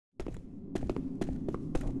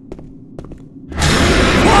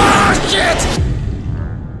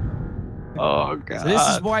Oh god. So this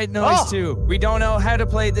is white noise too. We don't know how to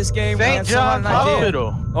play this game. St. John's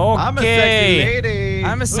Hospital. Okay. I'm a sexy lady.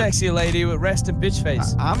 I'm a sexy lady with resting bitch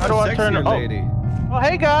face. I'm How do I a turn sexy it? lady. Oh,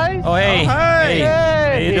 hey guys. Oh, hey. Oh, hi.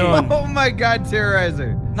 How you doing? Oh my god,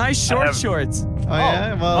 Terrorizer. Nice short shorts. Oh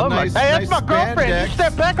yeah, well, nice. Hey, that's nice my girlfriend. spandex. You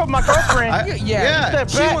step back on my girlfriend. Yeah. Step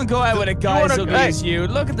She back. won't go out with a guy as ugly as you.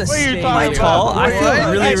 Look at the What are you state. talking Am I tall? I feel What?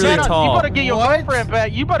 really, really Shannon, tall. You better get your girlfriend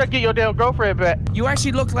back. You better get your damn girlfriend back. You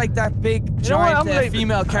actually look like that big, know what? giant I'm leaving.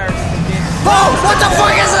 female character in the game. Oh, what the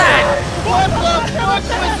fuck is that? What the fuck was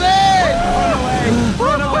that?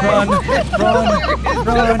 Run away! Run,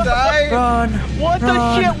 run, run. What the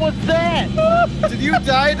shit was that? Did you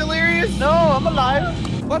die, Delirious? No, I'm alive.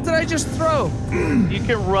 What did I just throw? You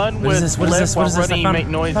can run What is with this? What is left this? What while is this? running, you make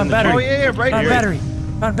noise found in the battery. Oh yeah, right Found here. battery.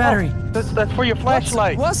 Found battery. That's for your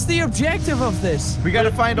flashlight. What's the objective of this? We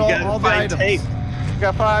gotta find all the find items. tape. You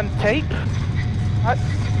gotta find tape.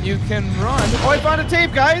 You can run. Oh, I found a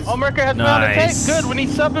tape, guys. Oh, America has found a tape. Nice. Good. We need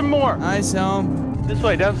something more. I saw him. This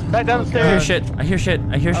way, back I hear downstairs. shit. I hear shit.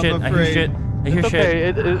 I hear I'm shit. I hear afraid. shit. I hear It's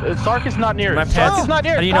shit. okay. Sark is not near My it. Sark pants. is not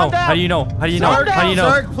near it. How do you know? Calm down. How do you know? How do you know? Sark, How do you know?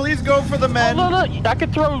 Sark, please go for the men. Oh, look. I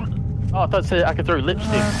could throw. Oh, I thought it said I could throw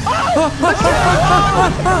lipstick.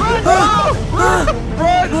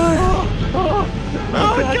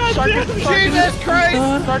 Oh, Jesus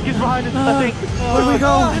Christ! Sark is behind us, I think. Where do we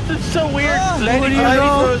go? This is so weird. Ladies,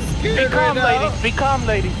 do you go? be calm, ladies. Be calm,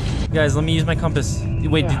 ladies. Guys, let me use my compass.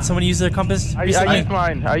 Wait, did someone use their compass I recently? use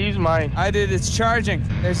mine. I use mine. I did. It's charging.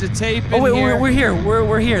 There's a tape in Oh wait, here. we're here.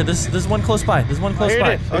 We're here. There's one close by. There's one close Here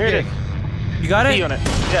by. it is. Here it Okay. is. You got Key it? on it.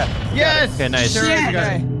 Yeah. Yes. Okay, nice. Sure, Yeah, you got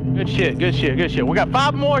guy. it. Good shit. Good shit. Good shit. We got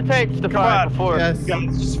 5 more tapes to Come find on. before. Yes.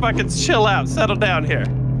 Guys, just fucking chill out. Settle down here.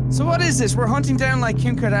 So what is this? We're hunting down like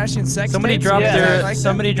Kim Kardashian sex Somebody tapes? dropped Yeah. their Like that?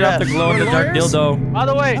 somebody dropped the Yeah. glow in the dark Lawyers? dildo. By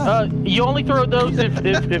the way, you only throw those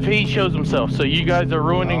if he shows himself. So you guys are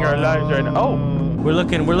ruining our lives right now. Oh. We're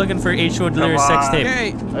looking for H2O Delirious sex tape.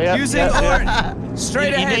 Okay, Yeah, using yeah. or straight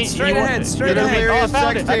You ahead, need- straight you want ahead, it. straight The ahead. Delirious Oh, I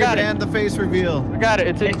found sex it. I tape got it. and the face reveal. I got it.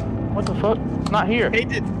 It's in. What the fuck? It's not here. Hey,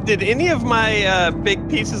 did any of my big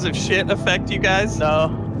pieces of shit affect you guys?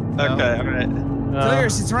 No. Okay, all right.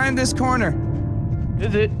 Delirious, it's around this corner.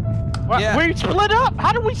 Is it? What? Yeah. We split up.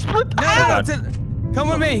 How did we split No, up? come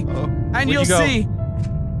with me, Oh. and Where'd you'll you go? see.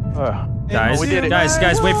 Guys, we did it. guys,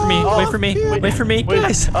 wait for me, Oh, wait for me, wait for me, wait.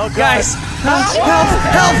 guys, Oh, God. guys,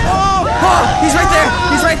 help! Oh, he's right there,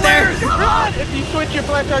 he's right there. Run! If you switch your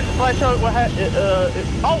flashlight to flashlight, what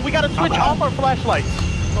oh, we gotta switch off our flashlights.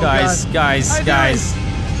 Guys, guys.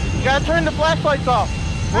 You gotta turn the flashlights off.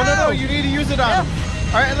 No, you need to use it on him.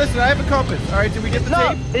 All right, listen, I have a compass. All right, did we get the No,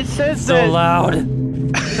 tape? it says So that loud.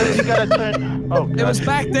 you gotta turn. Oh, God. It was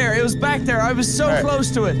back there. It was back there. I was so All right. close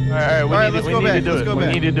to it. All right, All right, let's we go need back, to do let's it. go We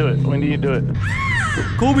back. need to do it. We need to do it.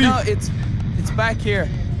 Kobe. No, it's back here.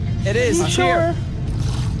 It is You here.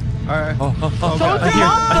 All right.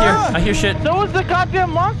 I hear shit. So is the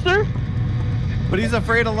goddamn monster. But he's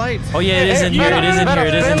afraid of lights. Oh yeah, it is in here, it is in here,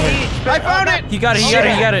 it is in here. I found it! You got it, you got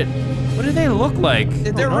it, you got it. What do they look like?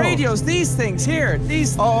 They're no. radios. These things here.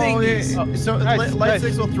 These Oh, things. yeah. So Nice, light nice.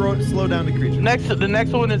 sticks will slow down the creature. The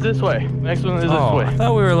next one is this way. Next one is this Oh, way. I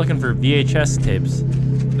thought we were looking for VHS tapes.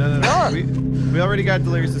 No. We already got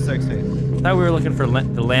Delirious the sex tape. I thought we were looking for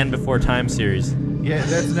the Land Before Time series. Yeah,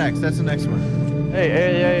 that's next. That's the next one.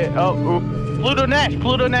 Hey. Oh, Pluto Nash.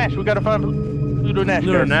 We gotta find Pluto Nash.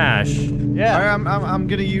 Lunar guys. Nash. Yeah. All right, I'm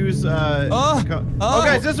gonna use. Oh,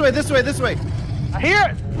 guys, this way. I hear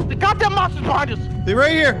it. The goddamn monster's behind us. They're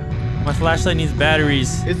right here. My flashlight needs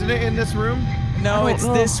batteries. Isn't it in this room? No, I it's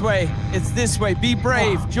don't know. this way. It's this way. Be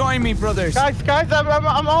brave. Join me, brothers. Guys,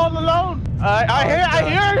 I'm all alone.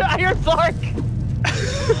 I hear Sark.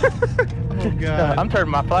 Oh god. I'm turning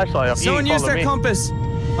my flashlight off. Someone use their compass.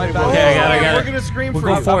 My bad. Okay, I got We're it. gonna scream We'll for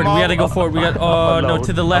go you. forward. We gotta go forward. We got. Oh no,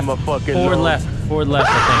 to the left. I'm a fucking Forward load. left. Forward left.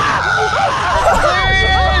 I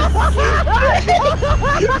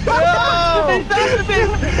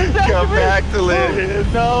Come back to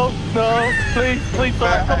live. No, please,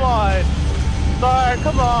 Sark, come on. Sark,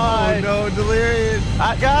 come on. Oh no, Delirious.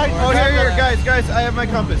 Guys. Oh, here, guys, I have my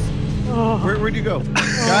compass. Where'd you go?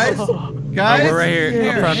 Guys? think. Guys? We're right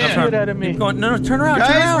here. Up front. Shoot Up front. out of me. Keep going. No, turn around.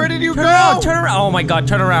 Guys, turn around. where did you turn go? Around, turn around. Oh my God.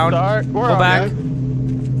 Turn around. Sark, Go back.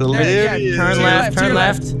 Delirious. Turn To your left. left, to Turn your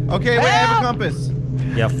left. Okay, wait, I have a compass.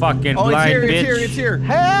 You fucking Oh, it's blind here, bitch. it's here.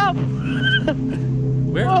 Help!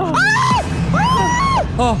 Where? Oh.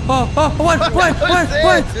 What?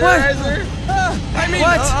 Terrorizer? I mean,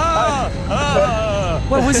 What?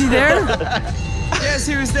 What, was he there? yes,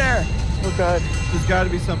 he was there. Oh God. There's got to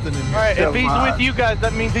be something in here. All right, if he's on. with you guys,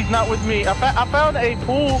 that means he's not with me. I found a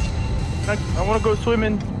pool. I want to go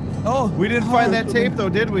swimming. Oh. We didn't find that tape though,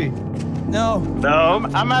 did we? No. No,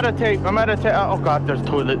 I'm out of tape. I'm out of tape. Oh God, there's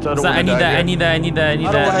toilets. I don't want to die here. I need that.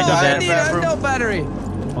 No battery.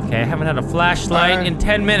 Okay, I haven't had a flashlight in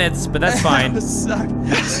 10 minutes, but that's fine. That's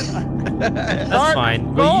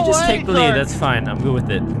fine. Well, you just take the lead. That's fine. I'm good with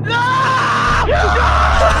it.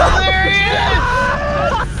 There he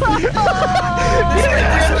is!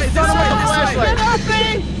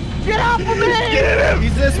 Get off of me! Get him!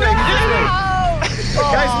 He's this way. He's this way.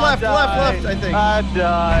 Guys, left, I think. I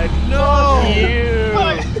died. No!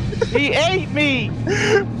 Fuck you! He ate me!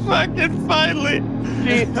 Fucking finally!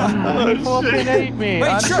 He fucking ate me.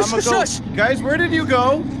 Wait, shush. Guys, where did you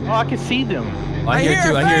go? Oh, I can see them. I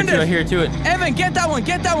hear it too. Evan, get that one.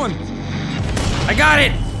 I got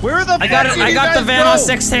it. Where the fuck I got it. did I you got guys the van go? on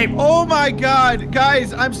sex tape. Oh my God,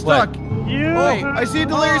 guys, I'm stuck. You. Wait. I see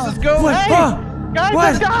Delirious' ghost. What? Hey,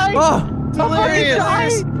 guys, I died. Oh,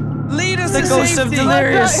 Delirious. Lead us the to ghost of safety.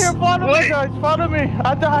 Delirious. Here, follow me, guys. Follow me.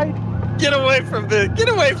 I died. Get away from him! Get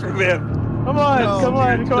away from him! Come on, No, come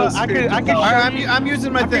on. dude, I those can spirits show are- you. I'm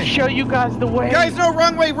using my I can thing. show you guys the way. Guys, no,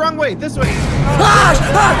 wrong way. This way.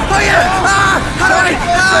 Oh yeah! How do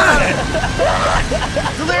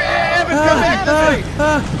Delirious, Evan, come back this way.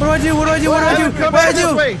 What do I do? What do I do? Evan, come back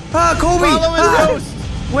this way. Kobe! Follow his ghost.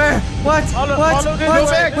 Where? What? Follow Go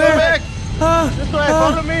back, Where? go back. This way,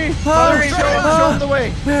 follow me. Delirious, show him the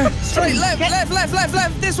way. Where? Straight, left.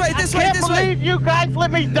 This way. I can't believe you guys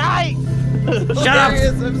let me die. Shut up!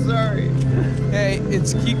 Delirious, I'm sorry. Okay,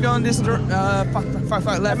 it's keep going this fuck,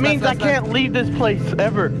 left. That means I can't leave this place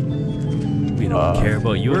ever. We don't care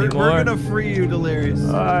about you We're anymore. gonna free you, Delirious.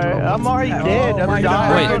 I'm already dead. Oh my I'm God.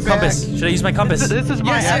 dying. Wait, Go compass. back. Should I use my compass? This is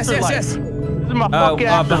my afterlife. Yes. This is my fucking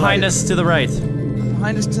afterlife. Behind us to the right.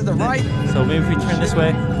 Behind us to the right. So maybe if we turn this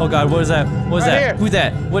way. Oh God, what is that? What is Right that? here. Who's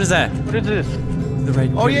that? What is that? What is this? To the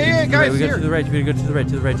right. Oh, yeah, guys, We go here. to the right. We gotta go to the right.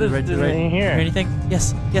 To the right. To the right. To the right. in here? Hear anything?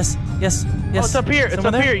 Yes. Oh, it's up here. It's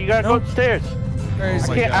Someone up there? here. You gotta No? go upstairs. Where is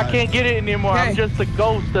Oh it? my I God. can't get it anymore. I'm Okay. just a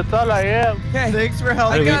ghost. That's all I am. Okay. Thanks for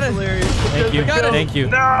helping I got me, it. Delirious. Thank you. got it. Thank you.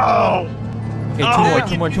 No! Okay,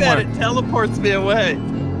 two more. It teleports me away.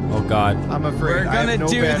 Oh God. I'm afraid We're I have gonna no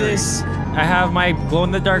do battery. this. I have my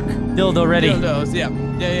glow-in-the-dark dildo ready. Dildos, yeah.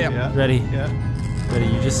 Ready. Yeah. Ready.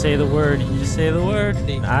 You just say the word.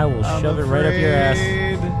 And I will I'm shove it right up your ass.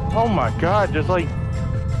 afraid. Oh my God. Just like.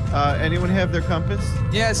 Anyone have their compass?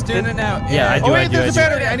 Yeah, it's doing it now. Yeah, I do. Oh wait, there's a I do.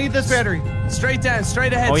 battery. I need this battery. Straight down,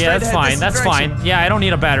 straight ahead. Oh yeah, straight that's ahead, fine. this That's direction. fine. Yeah, I don't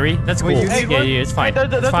need a battery. That's cool. Wait, you need Yeah, one? it's fine. Hey,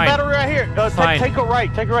 there's It's a fine. battery right here. Fine. Take a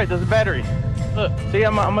right. Take a right. There's a battery. Look. See,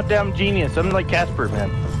 I'm a damn genius. I'm like Casper,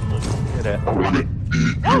 man. Look at that.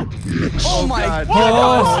 Oh my God. Oh,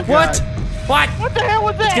 God. what? What? What the hell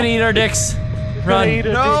was that? It's gonna eat our dicks. Run. eat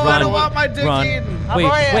us. No, Run. I don't want my dick Run. eaten. I'm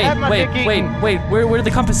already- I have my dick eaten. Wait. Where did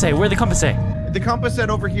the compass say? Where did the compass say? The compass said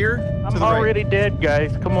over here. To I'm the right. already dead,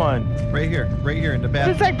 guys. Come on. Right here in the This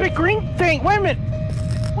bathroom. that big green thing. Wait a minute.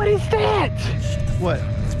 What is that? What?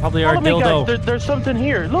 It's probably our Follow me, dildo. guys. There's something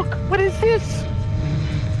here. Look. What is this?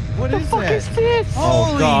 What The is fuck that? is this? Oh,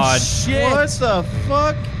 Holy God. shit. What the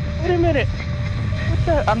fuck? Wait a minute. What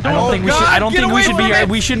the? I'm doing. I don't think we God, should. I don't get think we away should be from here. it.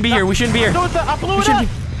 We shouldn't be here. We shouldn't be here. I blew it shouldn't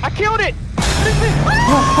up. I killed it.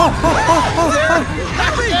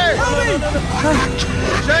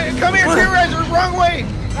 Come here, terrorizer, wrong way.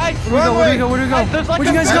 Guys, Wrong way. Where do we go? Guys, there's like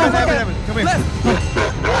Where'd you a- guys go? Evan, come here.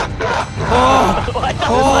 What the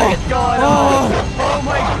fuck is going on? Oh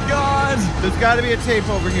my god. There's got to be a tape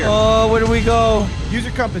over here. Oh, where do we go? Use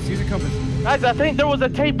your compass. Guys, I think there was a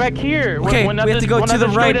tape back here. Okay, we have to go to the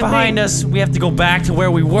right behind us. We have to go back to where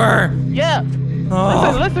we were. Yeah.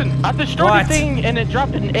 Oh. Listen. I destroyed What? the thing and it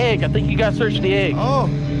dropped an egg. I think you guys searched the egg. Oh.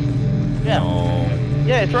 Yeah. Oh.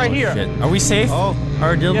 Yeah, it's right Oh, here. shit. Are we safe? Oh. Are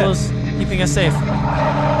our dildos keeping us safe?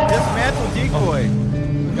 Dismantle decoy.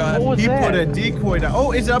 God. What was He that? put a decoy down.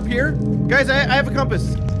 Oh, is it up here? Guys, I have a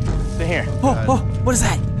compass. It's in here. Oh, what is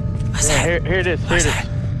that? What's Yeah, that? here it is. Here it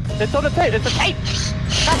is. It's on the tape. It's a tape.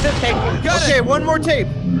 Got this tape. Got Okay, it. one more tape.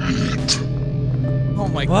 Oh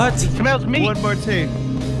my god. What? Smells meat. One more tape.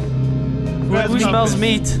 Who smells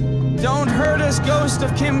meat? Don't hurt us, ghost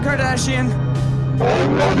of Kim Kardashian.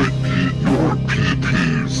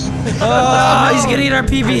 Oh, he's gonna eat our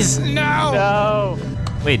peepees. No. No.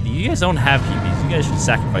 Wait, you guys don't have peepees. You guys should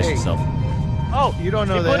sacrifice Hey. yourself. Oh, You don't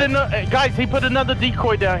know he put that. guys, he put another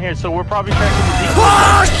decoy down here, so we're probably tracking the decoy.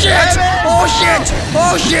 Oh shit! Oh shit!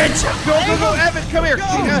 Oh shit! Go, Evan, come here.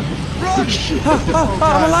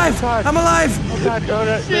 I'm alive! I'm alive! Oh god,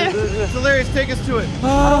 Delirious, take us to it.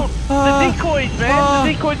 the decoys, man.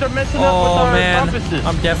 The decoys are messing up with our compasses.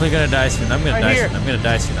 I'm definitely gonna die soon. I'm gonna die soon. I'm gonna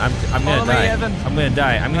die soon. I'm gonna die. I'm gonna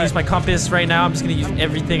die. I'm gonna use my compass right now. I'm just gonna use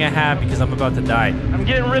everything I have because I'm about to die. I'm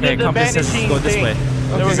getting rid of the compass says to go this way.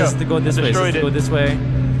 Compass says to go this way. Says to go this way.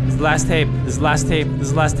 This is the last tape. This is the last tape. This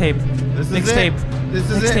is the last tape. Next tape. This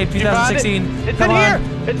is Next tape. 2016. It's Come in on. here.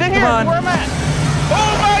 It's in here. Come on. Where am I at? Oh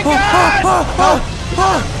my god!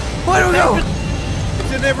 Where do we go?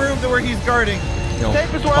 It's in that room where he's guarding. No,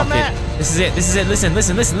 Tape is where I'm at. This is it. This is it.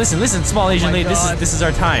 Listen, small Asian lady. This is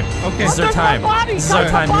our time. Okay. This is our time. This is our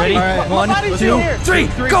time. You ready? All right. 1, 2, 3,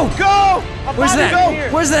 go! Go! Where's that?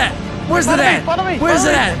 Where's that? Where's that at? Follow me. Where's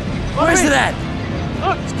it at? Where's it at?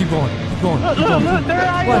 Look. Just keep going. Keep going. Look, Keep going. look, there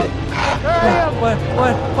I am. What? There I am. What?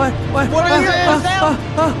 What is it? Look down.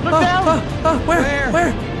 Look down.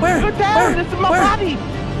 Where? Look down. This is my body.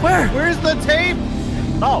 Where? Where's the tape?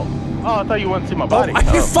 Oh, I thought you wanted to see my body. Are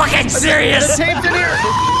you fucking serious? The tape's in here.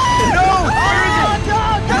 No!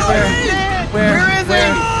 Where is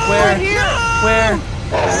it? Right here.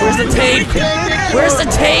 Where's the tape? Where's the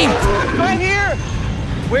tape? Right here.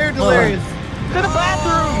 Where, Delirious? To the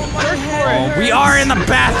bathroom. Search for it. We are in the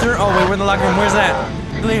bathroom. Oh wait, we're in the locker room. Where's that?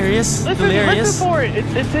 Delirious. Listen for it.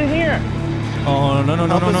 It's in here. Oh no! Oh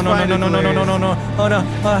no!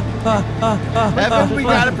 Evan, we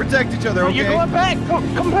gotta protect each other, okay? You're going back.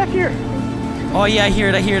 Come back here. Oh yeah, I hear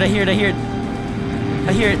it.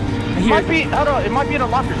 Might be. Hold on. It might be in a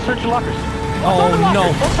locker. Search the lockers. Oh no!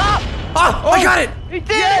 On top. Oh, I got it! He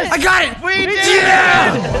did it. I got it! We did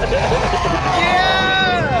Yeah!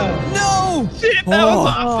 Yeah! No! Shit, that was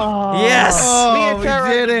awesome. Yes! Oh, Me and we Tara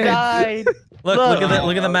did it. died. Look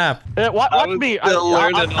at the map. Watch me. still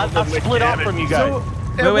learning all I the split off from you guys.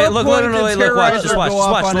 Wait, look, watch, just watch,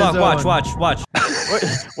 watch.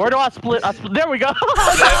 Where do I split? There we go.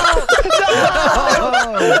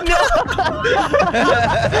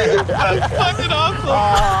 That's fucking awesome.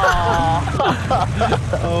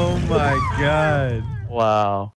 Oh my god. Wow.